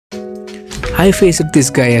I faced this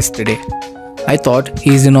guy yesterday. I thought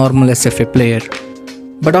he's a normal SFA player.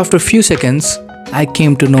 But after a few seconds, I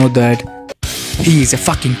came to know that he is a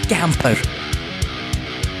fucking camper.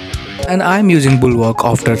 And I'm using Bulwark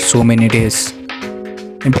after so many days.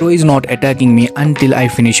 And bro is not attacking me until I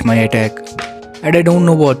finish my attack. And I don't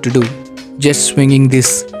know what to do. Just swinging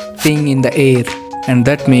this thing in the air, and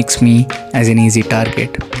that makes me as an easy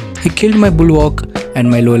target. He killed my Bulwark and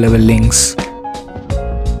my low level links.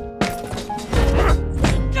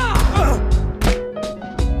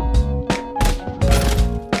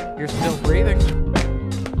 You're still breathing.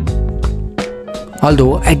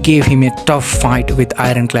 Although I gave him a tough fight with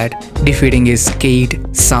Ironclad, defeating his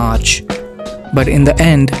Cade Sarge. But in the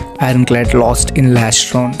end, Ironclad lost in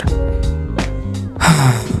last round.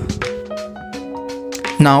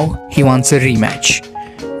 Now he wants a rematch.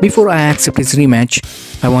 Before I accept his rematch,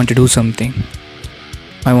 I want to do something.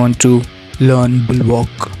 I want to learn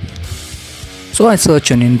Bulwark. So I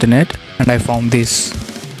searched on internet and I found this.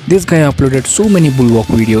 This guy uploaded so many Bulwark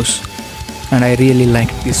videos and I really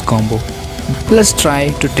liked this combo. Let's try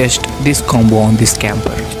to test this combo on this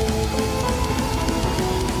camper.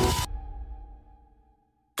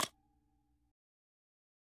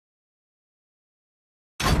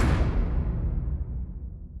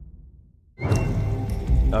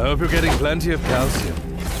 I hope you're getting plenty of calcium.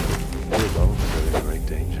 Your bones are in great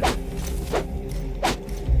danger.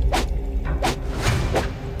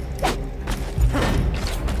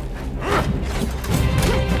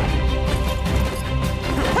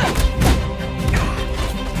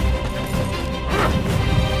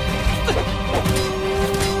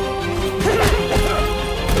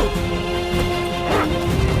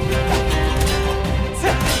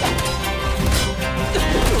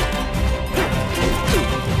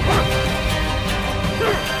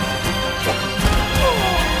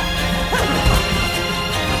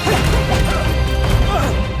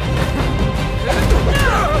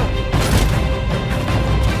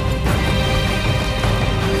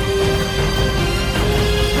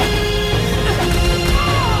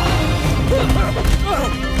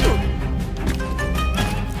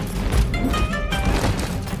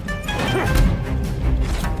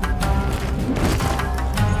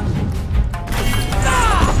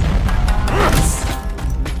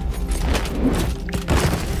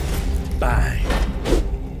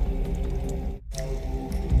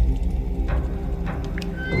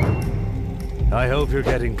 I hope you're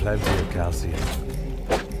getting plenty of calcium.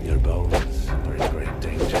 Your bones are in great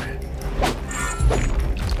danger.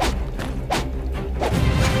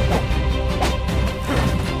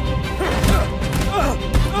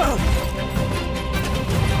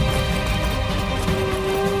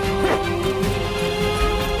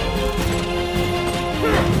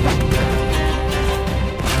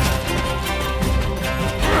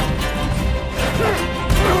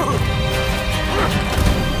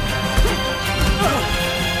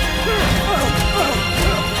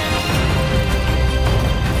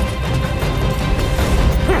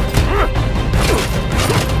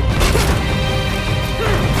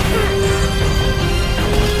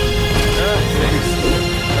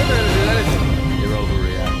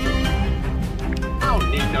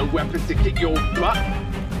 Weapons to kick your butt.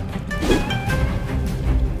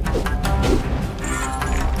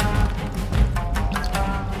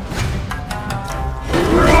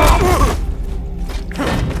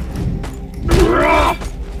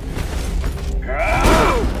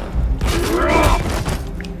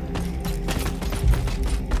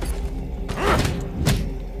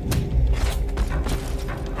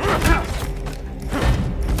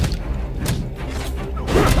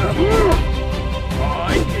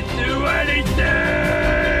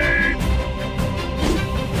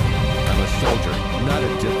 I'm a soldier, not a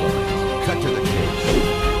diplomat. Cut to the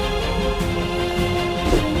chase.